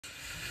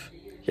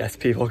Yes,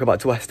 people, welcome back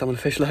to West Ham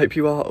Unofficial. I hope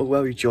you are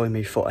well. You join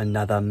me for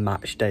another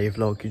match day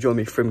vlog. You join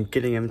me from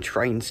Gillingham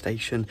train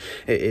station.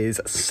 It is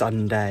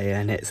Sunday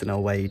and it's an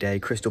away day.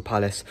 Crystal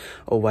Palace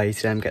away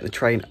to them, getting the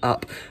train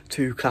up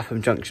to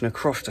Clapham Junction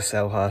across to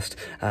Selhurst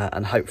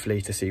and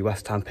hopefully to see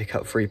West Ham pick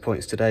up 3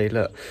 points today.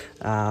 Look,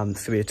 it's going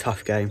to be a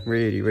tough game,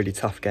 really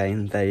tough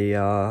game. They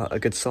are a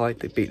good side.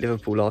 They beat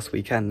Liverpool last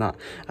weekend. That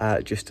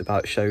just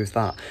about shows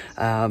that.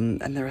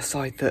 And they're a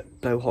side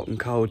that blow hot and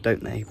cold,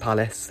 don't they?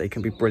 Palace, they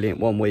can be brilliant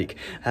one week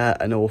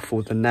and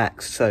awful the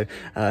next. So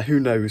who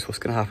knows what's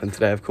going to happen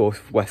today, of course,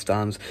 with West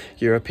Ham's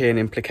European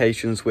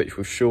implications, which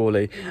will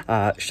surely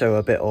show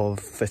a bit of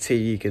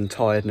fatigue and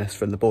tiredness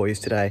from the boys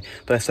today.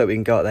 But let's hope we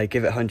can go out there,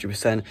 give it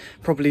 100%,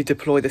 probably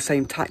deploy the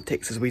same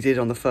tactics as we did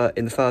on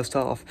in the first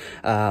half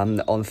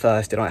on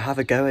Thursday night. Have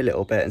a go a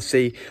little bit and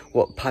see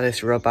what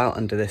Palace are about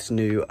under this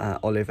new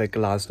Oliver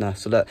Glasner.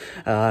 So look,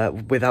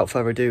 without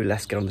further ado,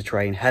 let's get on the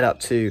train, head up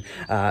to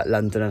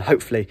London and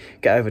hopefully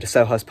get over to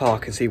Selhurst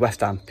Park and see West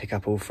Ham pick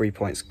up all 3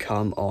 points.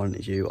 Come on,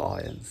 you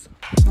Irons.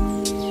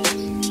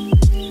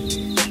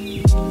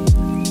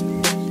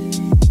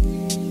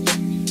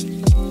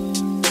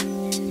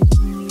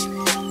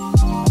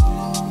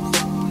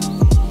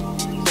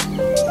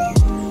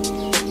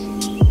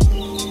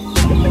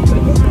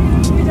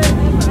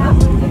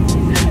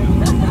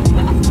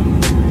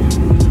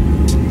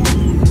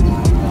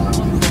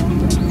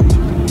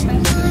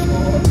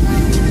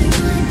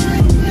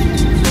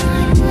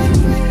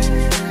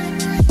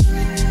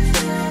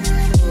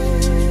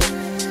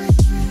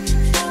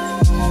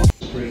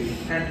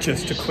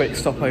 Just a quick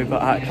stopover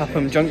at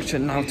Clapham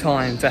Junction. Now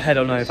time to head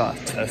on over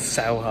to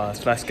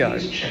Selhurst. Let's go.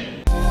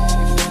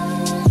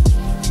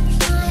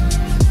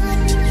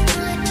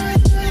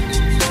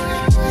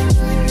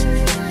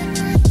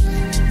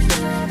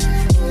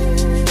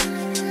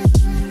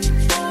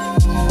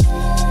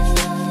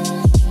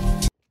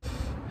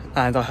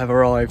 And I have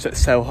arrived at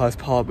Selhurst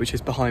Park, which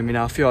is behind me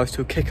now. A few hours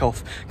till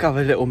kick-off. Go have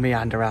a little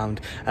meander around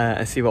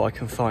and see what I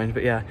can find.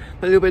 But yeah,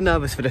 I'm a little bit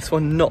nervous for this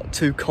one. Not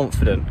too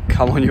confident.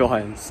 Come on, you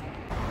Irons.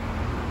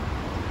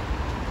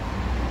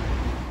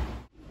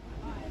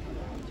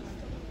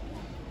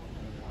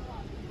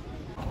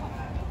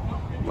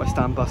 West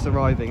Ham bus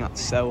arriving at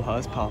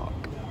Selhurst Park.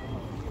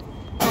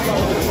 They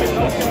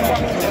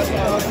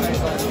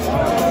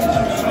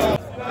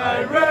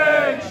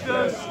reach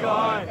the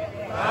sky,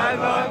 and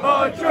like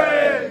my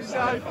dreams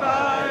they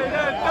fade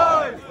and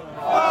die.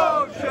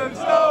 Oceans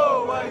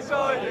always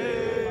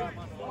hiding,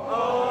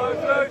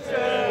 I've looked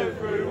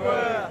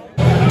everywhere.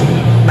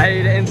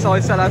 Made it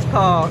inside Selhurst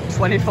Park,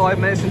 25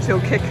 minutes until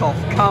kick-off.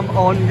 Come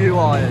on, you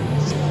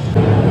Irons.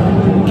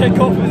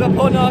 Kick-off is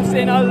upon us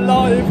in a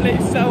lively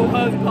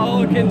Selhurst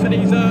Park into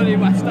these early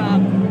West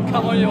Ham.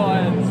 Come on, you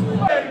Irons.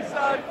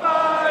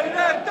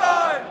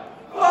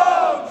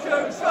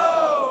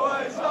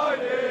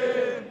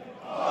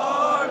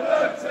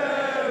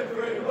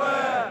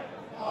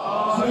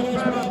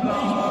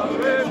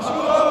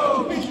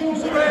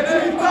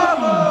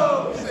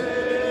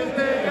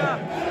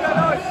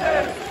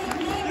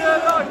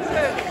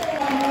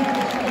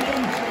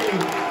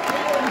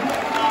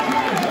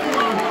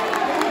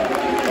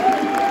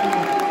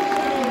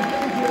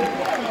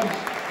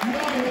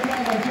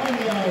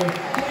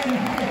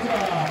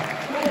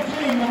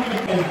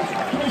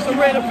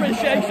 Real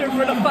appreciation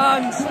for the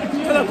fans,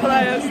 to the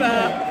players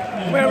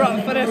there. We're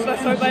up for this,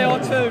 let's hope they are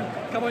too.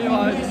 Come on, you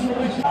Irons.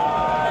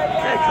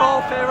 Kick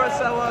off here at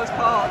Selhurst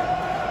Park.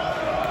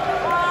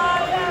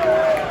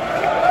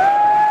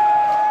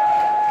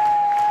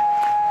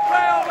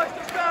 Real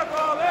Western Star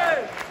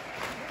Army!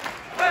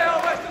 Real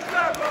Western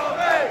Star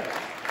Army!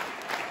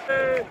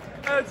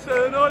 It's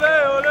an ole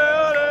ole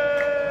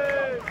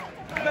ole!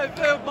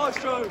 Midfield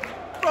maestro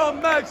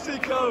from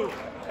Mexico.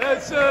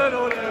 It's an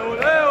ole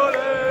ole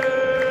ole!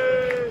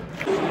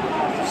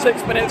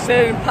 6 minutes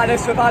in,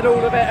 Palace have had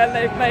all of it and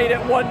they've made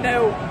it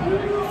 1-0.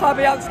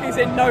 Fabianski's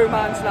in no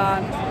man's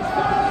land.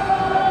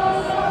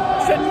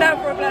 Should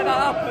never have let that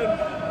happen.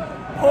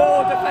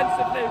 Poor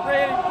defensively,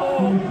 really poor.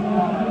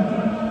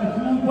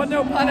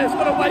 1-0 Palace,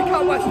 got to wake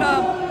up West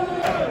Ham.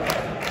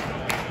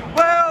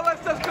 Well,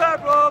 let's just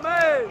grab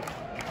Romy.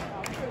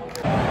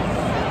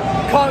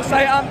 Can't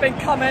say it hasn't been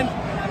coming.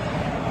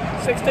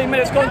 16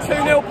 minutes gone,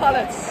 2-0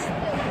 Palace.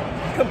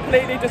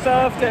 Completely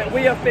deserved it.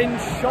 We have been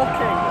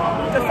shocking.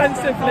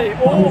 Defensively,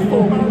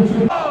 awful.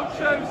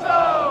 Oceans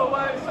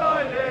always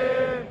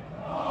hiding.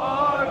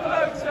 I've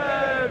looked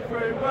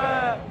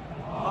everywhere.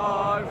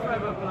 I'm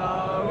forever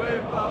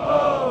blowing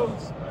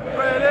bubbles.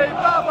 Pretty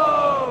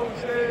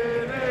bubbles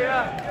in the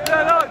air.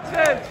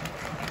 United.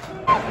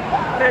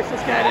 This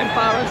is getting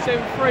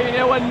embarrassing.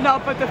 3-0,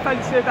 another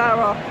defensive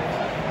error.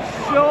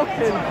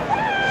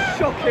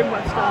 Shocking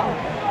West Ham.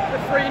 The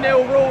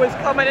 3-0 rule is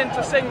coming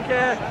into sync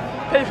here.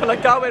 People are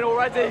going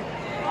already.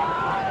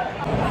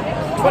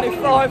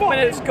 25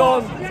 minutes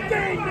gone.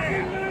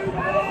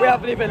 We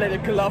haven't even lit a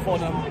glove on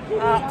them.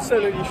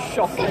 Absolutely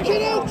shocking.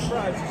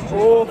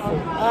 Awful.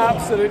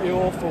 Absolutely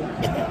awful.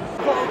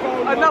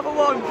 Another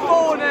one.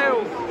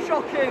 4-0.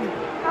 Shocking.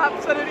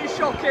 Absolutely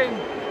shocking.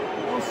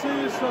 I'll see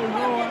you soon,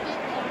 alright.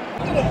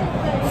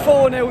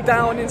 4-0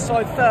 down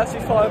inside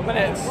 35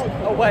 minutes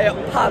away at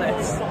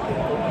Palace.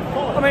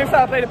 I mean,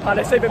 fair play to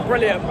Palace, they've been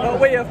brilliant, but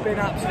we have been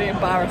absolutely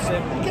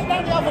embarrassing.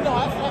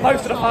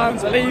 Most of the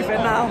fans are leaving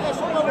now.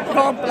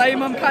 Can't blame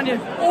them, can you?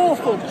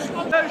 Awful.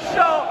 A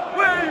shot,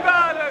 we've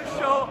had a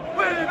shot,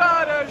 we've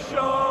had a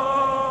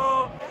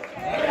shot.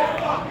 We're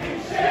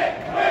fucking shit,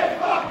 we're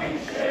fucking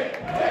shit,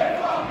 we're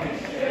fucking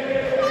shit.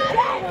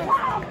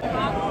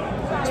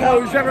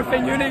 Tells you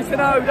everything you need to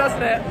know,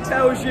 doesn't it?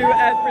 Tells you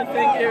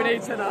everything you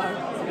need to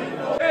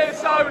know.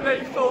 It's only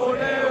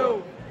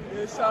 4-0.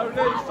 It's only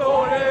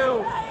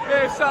 4-0.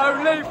 It's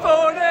only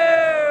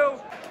 4-0.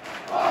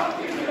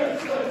 Fucking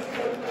useless.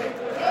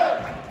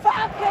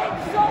 Fucking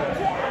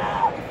soldier!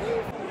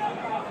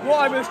 What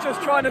I was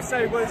just trying to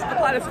say was the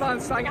Palace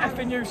fans sang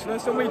effing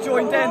useless and we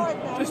joined in.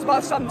 Just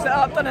about sums it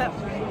up, doesn't it?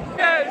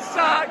 Get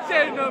sacked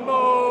in the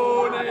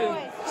morning.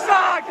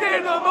 Sacked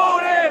in the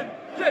morning.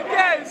 You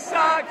get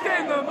sacked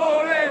in the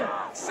morning.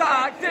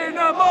 Sacked in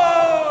the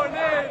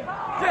morning.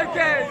 You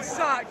get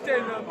sacked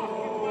in the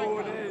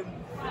morning.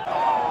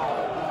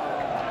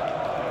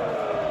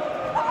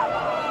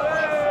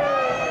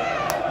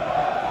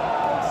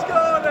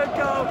 Score the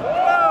goal.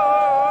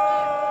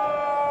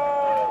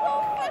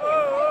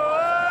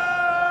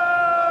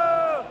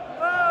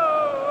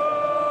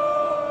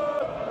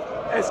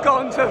 It's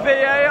gone to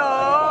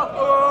VAR.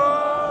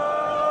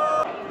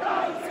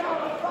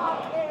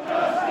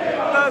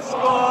 Just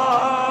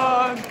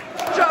one.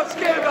 Just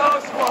give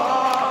us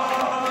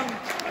one.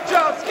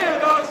 Just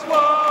give us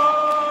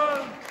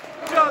one.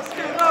 Just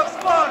give us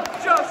one.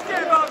 Just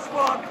give us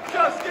one.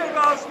 Just give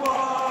us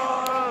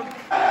one.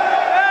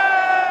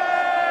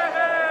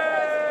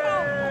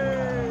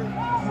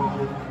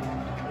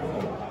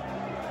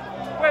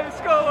 We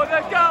scored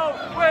a goal.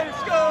 We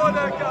scored a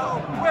goal.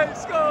 We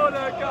scored a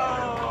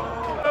goal.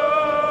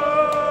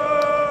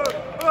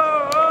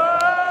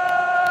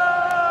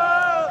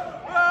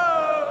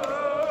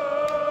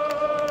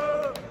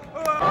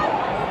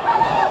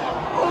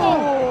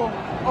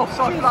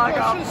 Offside flag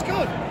up.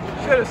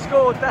 Should have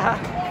scored there.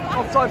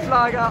 Offside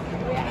flag up.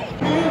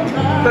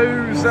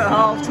 Booze at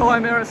half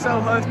time here at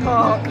Selhurst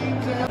Park.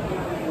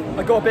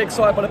 I got a bit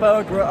excited by the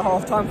burger at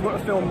half time, forgot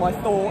to film my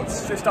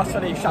thoughts. Just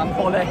utterly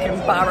shambolic,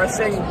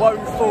 embarrassing,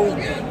 woeful.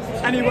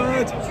 Any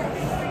word?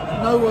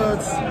 No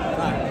words.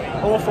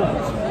 Awful.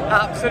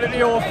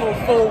 Absolutely awful.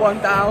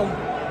 4-1 down.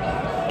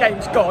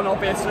 Game's gone,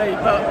 obviously,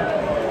 but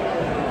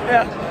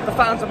yeah, the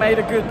fans have made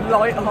a good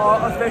light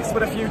heart of this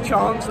with a few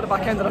chants at the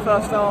back end of the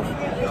first half.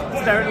 If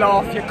you don't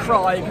laugh, you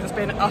cry because it's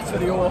been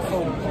utterly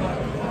awful.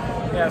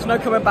 Yeah, there's no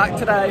coming back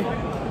today.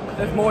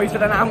 There's Moyes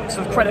with an ounce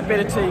of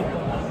credibility.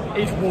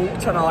 He's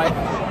walked tonight.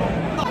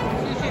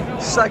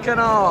 Second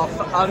half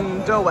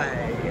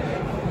underway.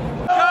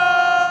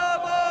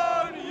 Come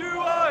on, you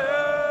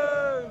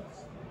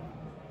Lions!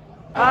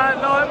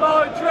 And like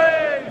my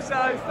dreams,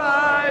 they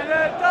fade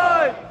and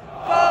die.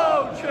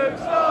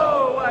 Vultures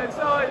always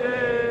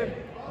hiding.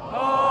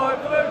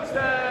 I've looked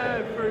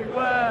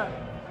everywhere.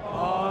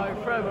 I'm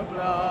forever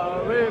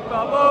blowing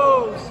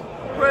bubbles,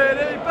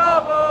 pretty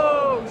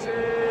bubbles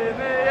in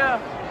the air.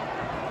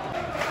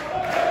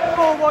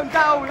 4-1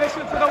 down,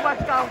 listen to the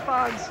West Ham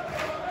fans.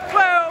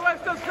 We're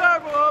West Ham's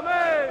Club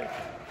Army.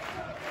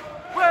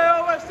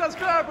 We're West Ham's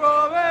Club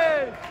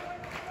Army.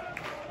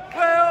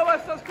 We're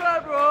West Ham's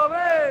Club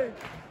Army.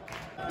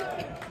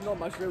 Not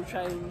much real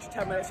change.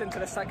 10 minutes into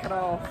the second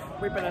half,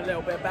 we've been a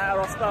little bit better,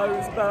 I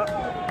suppose, but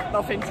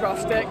nothing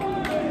drastic.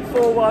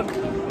 4-1.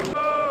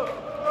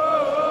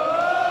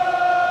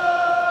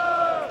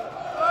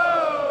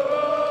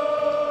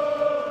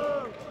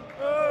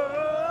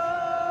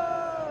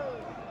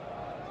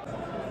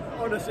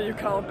 Honestly, you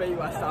can't beat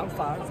West Ham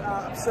fans.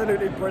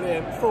 Absolutely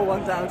brilliant.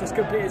 4-1 down, just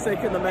completely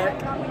taking the mick.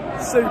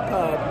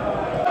 Superb.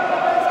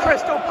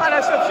 Crystal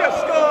Palace have just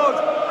scored,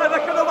 and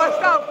look at the West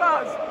Ham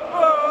fans.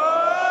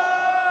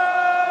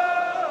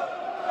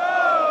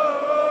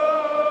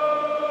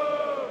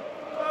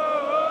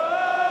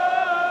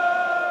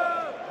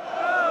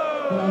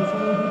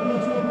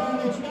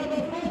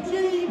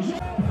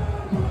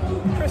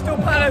 Crystal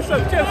Palace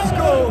have just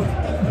scored,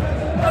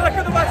 and look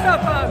at the West Ham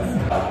fans.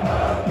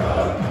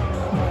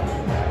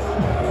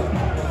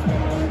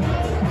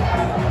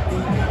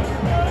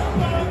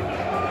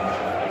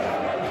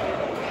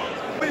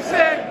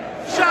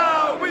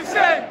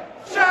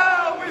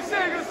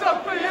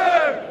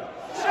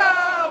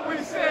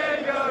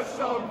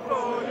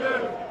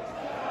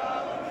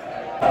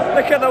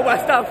 Look at the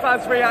West Ham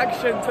fans'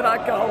 reaction to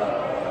that goal.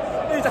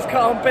 You just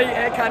can't beat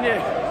it, can you?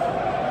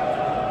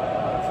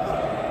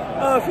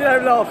 Oh, if you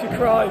don't laugh, you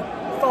cry.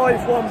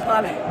 5-1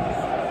 Palace.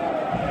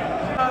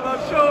 I'm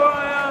sure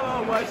I am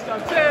on West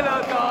Ham till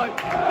I die.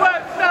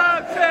 West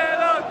Ham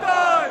till I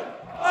die.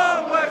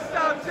 On West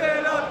Ham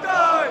till I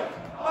die.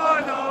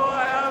 I know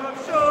I am, I'm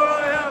sure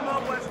I am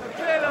on West Ham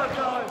till I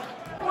die.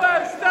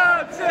 West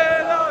Ham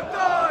till I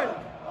die.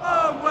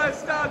 On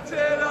West Ham till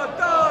I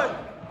die.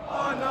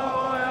 I know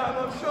I am,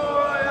 I'm sure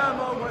I am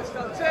on West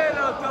Ham till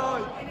I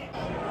die.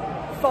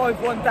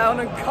 5-1 5-1 down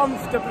and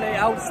comfortably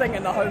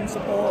out-singing the home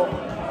support.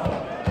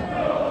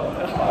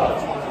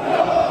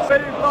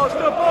 We've lost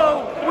the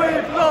ball,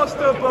 we've lost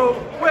the ball,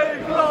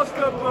 we've lost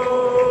the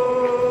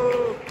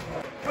ball.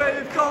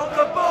 We've got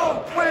the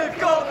ball, we've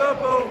got the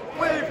ball,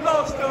 we've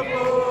lost the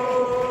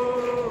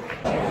ball.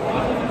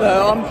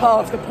 No, I'm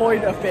past the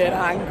point of being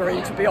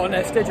angry, to be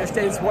honest. It just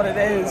is what it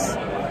is.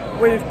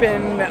 We've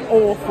been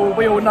awful,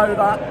 we all know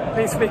that. At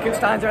least we can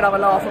stand here and have a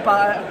laugh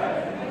about it.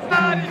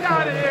 Danny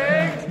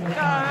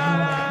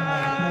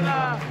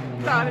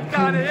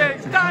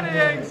Ings, Danny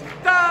Ings,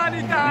 Danny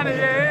Ings, Danny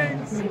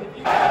Ings.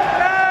 Yay!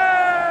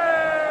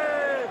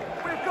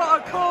 We've got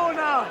a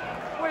corner,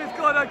 we've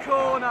got a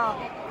corner.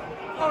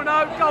 Oh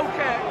no, goal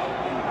kick.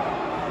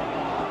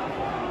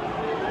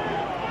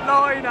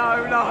 Lino.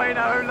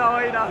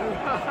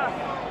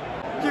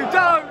 You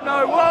don't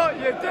know what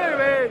you're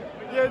doing.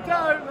 You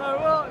don't know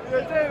what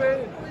you're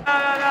doing.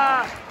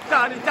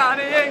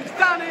 Danny Ings.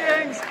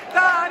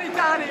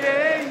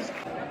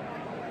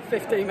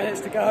 15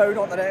 minutes to go,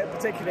 not that it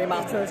particularly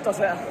matters, does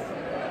it?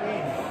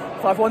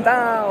 5-1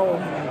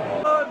 down.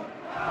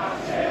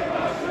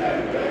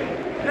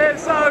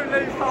 It's only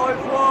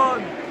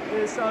 5-1.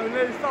 It's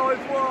only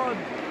 5-1.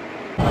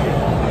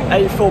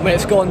 84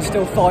 minutes gone,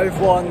 still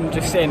 5-1.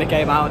 Just seeing the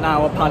game out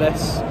now at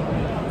Palace.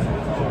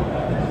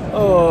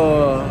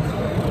 Oh,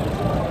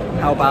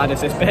 how bad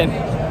has this been?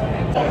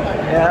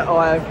 Yeah,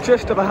 I've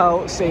just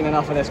about seen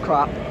enough of this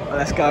crap.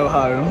 Let's go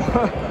home.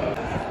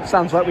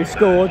 Sounds like we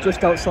scored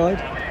just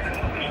outside.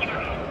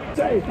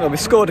 Well, we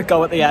scored a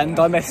goal at the end.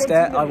 I missed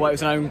it. Well, it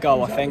was an own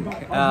goal, I think.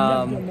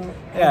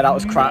 Yeah, that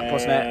was crap,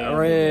 wasn't it?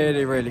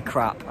 Really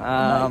crap.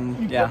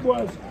 Yeah,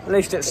 at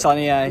least it's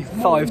sunny, eh?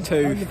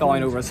 5-2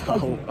 final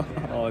result.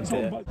 Oh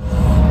dear.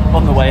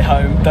 On the way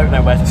home, don't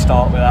know where to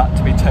start with that,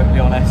 to be totally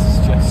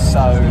honest. Just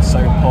so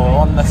poor.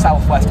 On the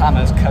South West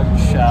Hammers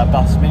coach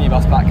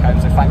minibus back home,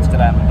 so thanks to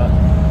them. But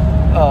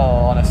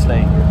oh,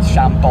 honestly,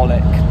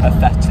 shambolic,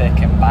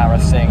 pathetic,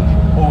 embarrassing.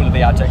 All of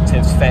the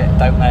adjectives fit,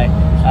 don't they?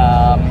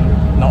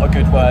 Not a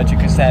good word you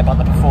could say about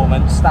the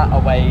performance. That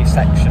away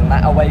section,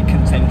 that away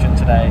contingent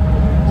today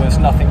was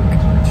nothing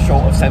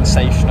short of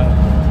sensational.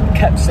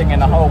 Kept singing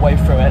the whole way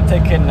through it,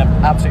 taking the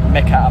absolute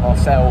mick out of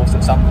ourselves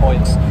at some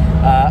points.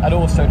 And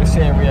also the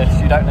serious,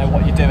 you don't know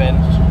what you're doing.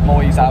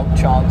 Moyes out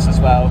chance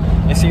as well.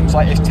 It seems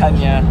like his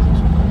tenure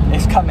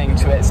is coming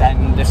to its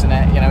end, isn't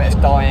it? You know, it's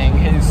dying.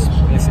 His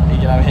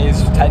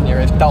tenure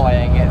is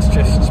dying. It's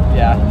just,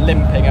 yeah,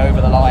 limping over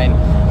the line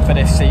for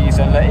this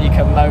season. That he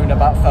can moan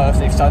about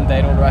Thursday, Sunday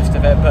and all the rest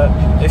of it, but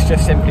it's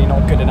just simply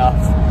not good enough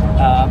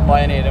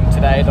by any of them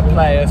today. The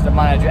players, the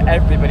manager,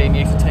 everybody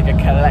needs to take a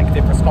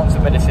collective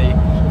responsibility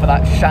for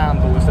that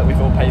shambles that we've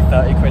all paid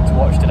 30 quid to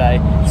watch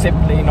today.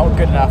 Simply not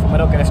good enough, and we're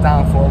not going to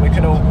stand for it. We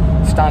can all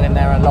stand in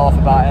there and laugh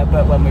about it,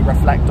 but when we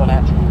reflect on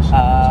it,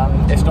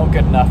 it's not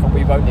good enough, and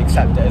we won't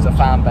accept it as a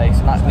fan base,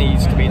 and that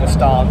needs to be the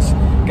stance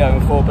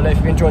going forward. But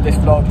if you enjoyed this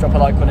vlog, drop a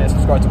like on it,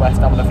 subscribe to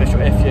West Ham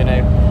Official if you're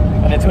new,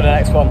 and until the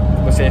next one,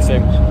 we'll see you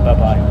soon. Bye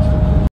bye.